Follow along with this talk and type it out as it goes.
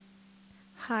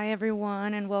Hi,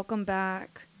 everyone, and welcome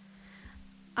back.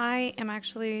 I am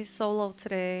actually solo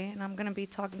today, and I'm going to be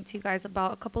talking to you guys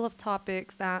about a couple of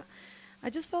topics that I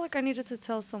just felt like I needed to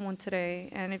tell someone today.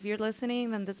 And if you're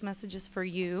listening, then this message is for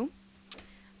you.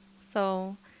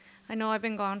 So, I know I've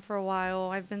been gone for a while.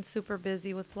 I've been super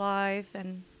busy with life,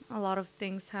 and a lot of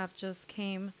things have just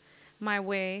came my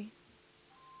way.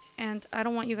 And I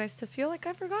don't want you guys to feel like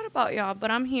I forgot about y'all,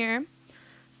 but I'm here.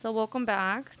 So, welcome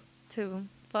back to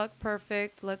Fuck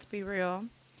Perfect. Let's be real.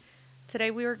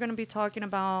 Today we are going to be talking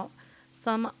about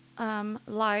some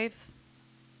live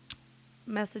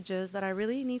messages that I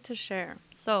really need to share.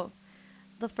 So,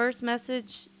 the first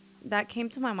message that came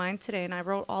to my mind today, and I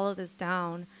wrote all of this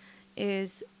down,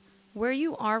 is where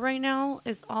you are right now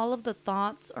is all of the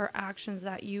thoughts or actions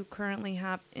that you currently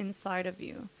have inside of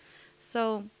you.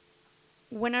 So,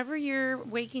 whenever you're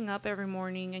waking up every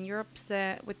morning and you're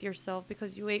upset with yourself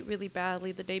because you ate really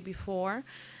badly the day before,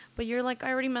 but you're like,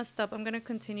 I already messed up, I'm going to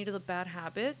continue to the bad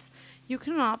habits. You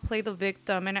cannot play the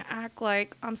victim and act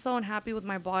like I'm so unhappy with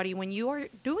my body when you are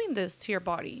doing this to your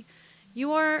body.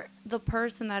 You are the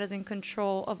person that is in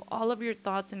control of all of your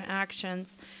thoughts and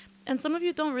actions. And some of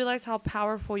you don't realize how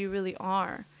powerful you really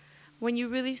are. When you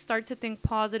really start to think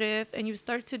positive and you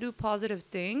start to do positive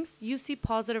things, you see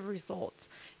positive results.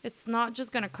 It's not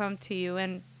just going to come to you.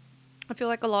 And I feel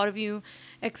like a lot of you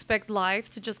expect life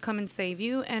to just come and save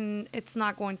you, and it's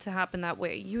not going to happen that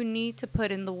way. You need to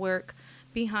put in the work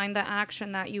behind the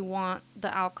action that you want the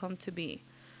outcome to be.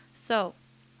 So,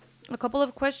 a couple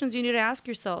of questions you need to ask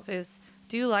yourself is,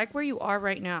 do you like where you are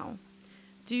right now?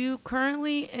 Do you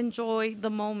currently enjoy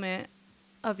the moment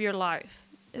of your life?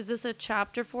 Is this a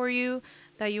chapter for you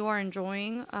that you are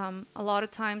enjoying? A lot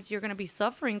of times you're going to be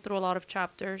suffering through a lot of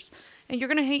chapters, and you're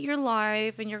going to hate your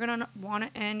life, and you're going to want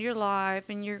to end your life,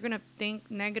 and you're going to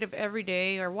think negative every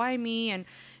day, or why me, and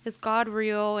is God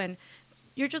real? And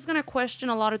you're just going to question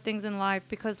a lot of things in life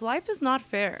because life is not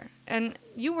fair. And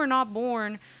you were not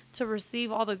born to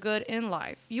receive all the good in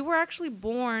life. You were actually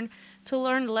born to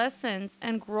learn lessons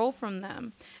and grow from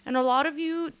them. And a lot of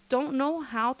you don't know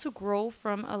how to grow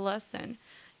from a lesson.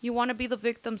 You want to be the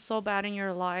victim so bad in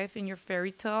your life, in your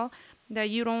fairy tale, that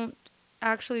you don't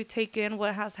actually take in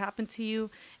what has happened to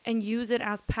you and use it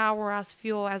as power, as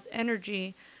fuel, as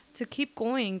energy to keep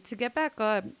going, to get back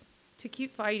up, to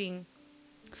keep fighting.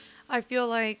 I feel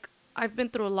like I've been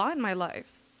through a lot in my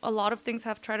life. A lot of things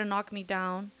have tried to knock me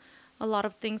down. A lot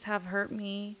of things have hurt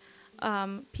me.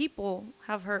 People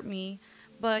have hurt me.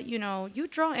 But, you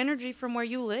draw energy from where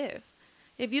you live.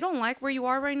 If you don't like where you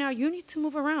are right now, you need to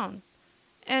move around.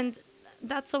 And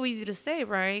that's so easy to say,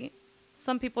 right?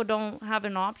 Some people don't have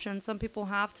an option. Some people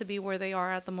have to be where they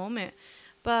are at the moment.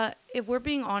 But if we're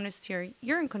being honest here,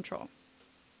 you're in control.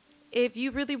 If you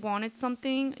really wanted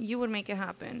something, you would make it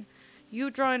happen.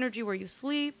 You draw energy where you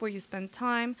sleep, where you spend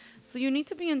time. So you need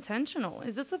to be intentional.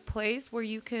 Is this a place where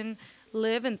you can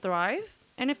live and thrive?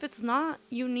 And if it's not,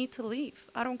 you need to leave.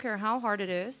 I don't care how hard it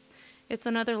is. It's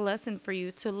another lesson for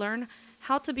you to learn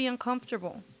how to be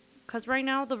uncomfortable. Because right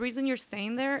now, the reason you're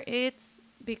staying there, it's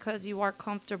because you are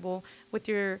comfortable with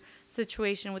your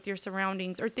situation, with your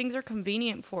surroundings, or things are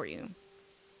convenient for you.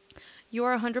 You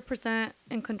are 100%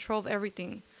 in control of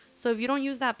everything. So if you don't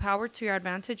use that power to your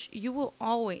advantage, you will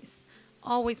always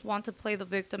want to play the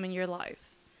victim in your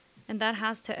life. And that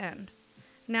has to end.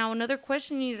 Now, another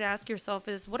question you need to ask yourself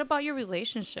is, what about your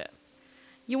relationship?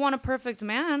 You want a perfect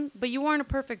man, but you aren't a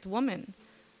perfect woman.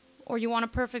 Or you want a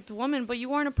perfect woman, but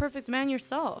you aren't a perfect man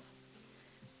yourself.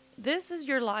 This is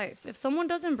your life. If someone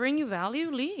doesn't bring you value,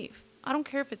 leave. I don't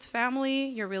care if it's family,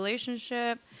 your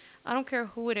relationship, I don't care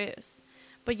who it is.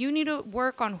 But you need to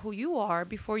work on who you are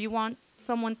before you want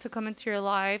someone to come into your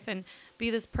life and be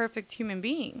this perfect human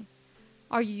being.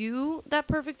 Are you that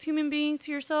perfect human being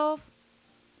to yourself?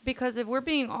 Because if we're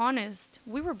being honest,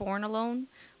 we were born alone.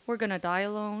 We're going to die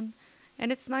alone.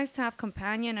 And it's nice to have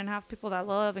companion and have people that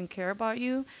love and care about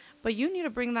you, but you need to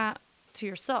bring that to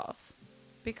yourself.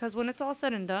 Because when it's all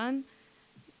said and done,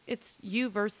 it's you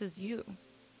versus you.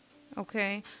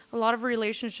 Okay? A lot of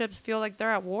relationships feel like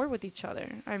they're at war with each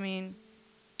other. I mean,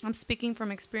 I'm speaking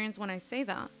from experience when I say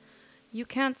that. You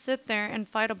can't sit there and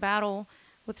fight a battle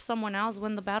with someone else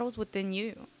when the battle's within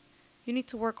you. You need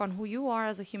to work on who you are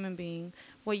as a human being,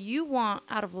 what you want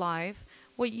out of life,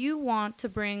 what you want to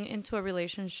bring into a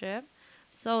relationship.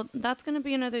 So that's going to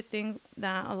be another thing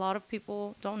that a lot of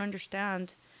people don't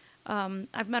understand.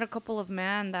 I've met a couple of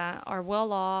men that are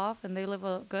well off and they live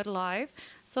a good life.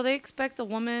 So they expect a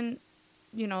woman,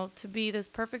 to be this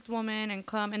perfect woman and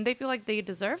come, and they feel like they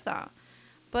deserve that.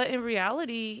 But in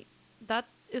reality, that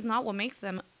is not what makes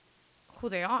them who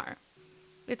they are.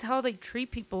 It's how they treat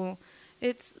people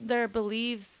It's their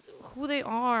beliefs, who they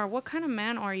are. What kind of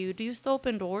man are you? Do you still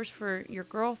open doors for your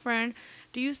girlfriend?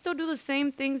 Do you still do the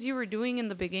same things you were doing in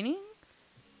the beginning?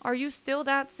 Are you still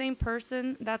that same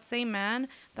person, that same man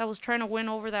that was trying to win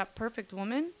over that perfect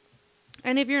woman?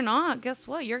 And if you're not, guess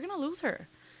what? You're going to lose her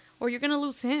or you're going to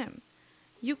lose him.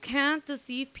 You can't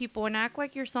deceive people and act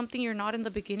like you're something you're not in the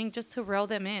beginning just to reel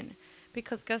them in.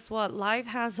 Because guess what? Life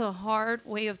has a hard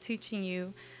way of teaching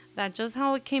you that just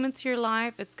how it came into your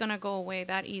life, it's going to go away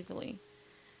that easily.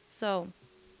 So,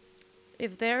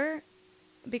 if they're,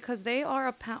 because they are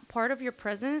a part of your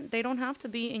present, they don't have to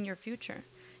be in your future.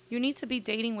 You need to be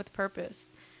dating with purpose.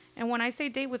 And when I say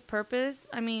date with purpose,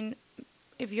 I mean,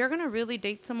 if you're going to really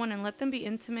date someone and let them be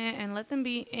intimate and let them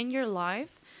be in your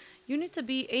life, you need to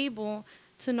be able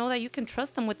to know that you can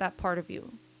trust them with that part of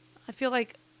you. I feel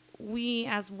like we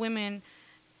as women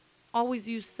always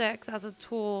use sex as a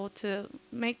tool to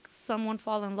make someone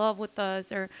fall in love with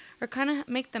us or kind of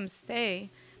make them stay.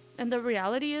 And the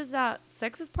reality is that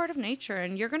sex is part of nature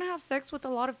and you're going to have sex with a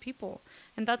lot of people.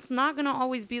 And that's not going to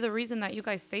always be the reason that you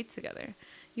guys stay together.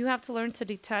 You have to learn to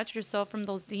detach yourself from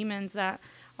those demons that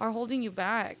are holding you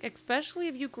back, especially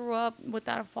if you grew up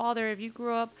without a father, if you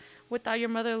grew up without your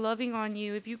mother loving on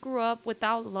you, if you grew up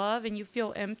without love and you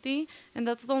feel empty, and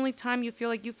that's the only time you feel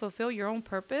like you fulfill your own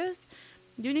purpose,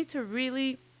 you need to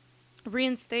really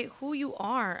reinstate who you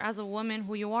are as a woman,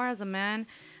 who you are as a man,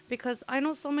 because I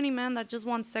know so many men that just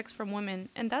want sex from women,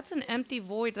 and that's an empty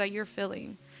void that you're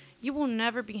filling. You will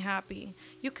never be happy.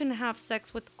 You can have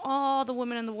sex with all the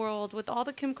women in the world, with all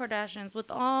the Kim Kardashians, with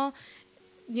all,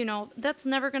 that's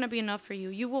never going to be enough for you.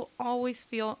 You will always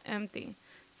feel empty.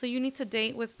 So you need to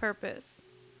date with purpose.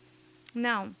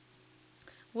 Now,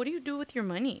 what do you do with your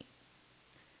money?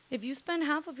 If you spend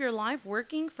half of your life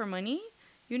working for money,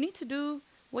 you need to do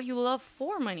what you love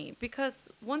for money. Because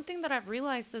one thing that I've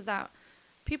realized is that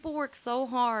people work so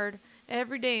hard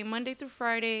every day, Monday through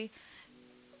Friday,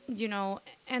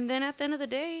 and then at the end of the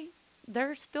day,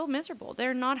 they're still miserable.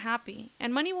 They're not happy.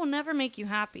 And money will never make you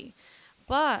happy.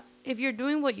 But if you're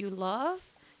doing what you love,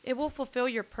 it will fulfill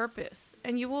your purpose.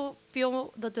 And you will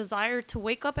feel the desire to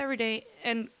wake up every day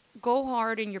and go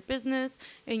hard in your business,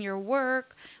 in your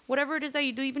work, whatever it is that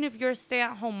you do, even if you're a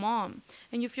stay-at-home mom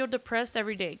and you feel depressed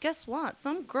every day. Guess what?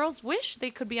 Some girls wish they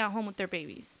could be at home with their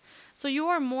babies. So you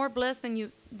are more blessed than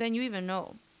you even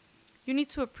know. You need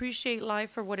to appreciate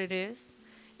life for what it is.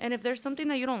 And if there's something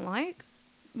that you don't like,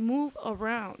 move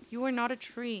around. You are not a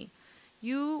tree.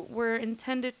 You were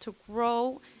intended to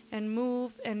grow and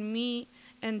move and meet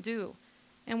and do.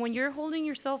 And when you're holding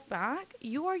yourself back,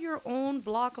 you are your own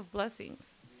block of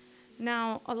blessings.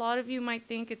 Now, a lot of you might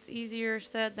think it's easier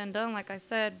said than done, like I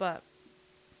said, but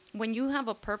when you have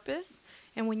a purpose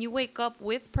and when you wake up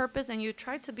with purpose and you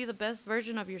try to be the best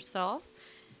version of yourself,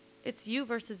 it's you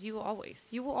versus you always.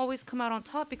 You will always come out on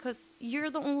top because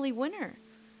you're the only winner,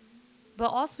 but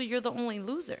also you're the only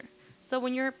loser. So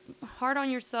when you're hard on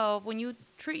yourself, when you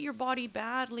treat your body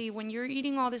badly, when you're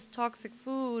eating all this toxic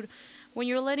food, when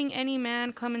you're letting any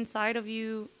man come inside of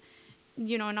you,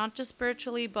 not just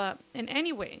spiritually, but in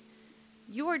any way,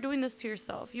 you are doing this to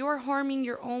yourself. You are harming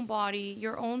your own body,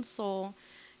 your own soul,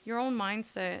 your own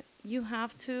mindset. You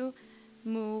have to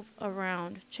move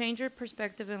around. Change your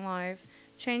perspective in life.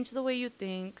 Change the way you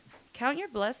think. Count your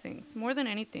blessings more than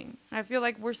anything. I feel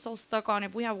like we're so stuck on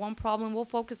if we have one problem, we'll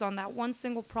focus on that one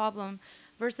single problem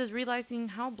versus realizing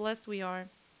how blessed we are.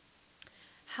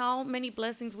 How many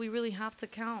blessings we really have to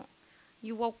count.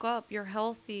 You woke up, you're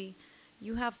healthy,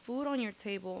 you have food on your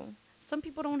table. Some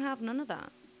people don't have none of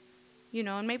that.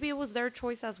 And maybe it was their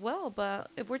choice as well. But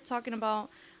if we're talking about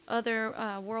other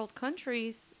world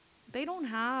countries, they don't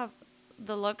have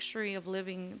the luxury of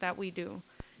living that we do.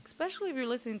 Especially if you're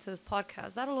listening to this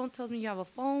podcast. That alone tells me you have a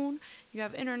phone, you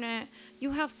have internet,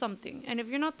 you have something. And if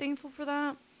you're not thankful for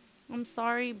that, I'm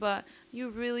sorry, but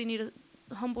you really need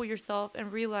to humble yourself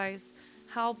and realize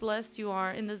how blessed you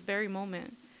are in this very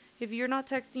moment. If you're not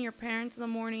texting your parents in the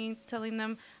morning, telling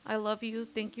them, I love you,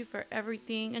 thank you for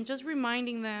everything, and just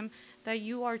reminding them that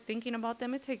you are thinking about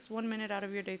them, it takes 1 minute out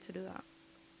of your day to do that.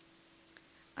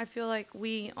 I feel like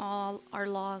we all are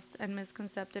lost and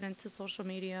misconcepted into social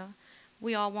media.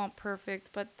 We all want perfect,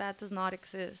 but that does not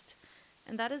exist.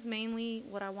 And that is mainly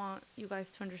what I want you guys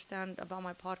to understand about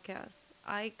my podcast.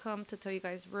 I come to tell you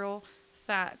guys real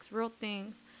facts, real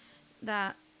things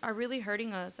that are really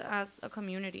hurting us as a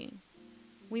community.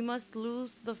 We must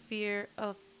lose the fear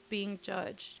of being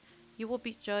judged. You will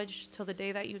be judged till the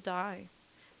day that you die.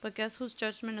 But guess whose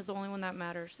judgment is the only one that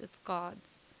matters? It's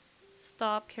God's.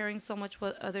 Stop caring so much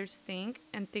what others think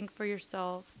and think for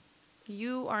yourself.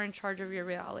 You are in charge of your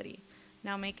reality.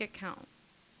 Now make it count.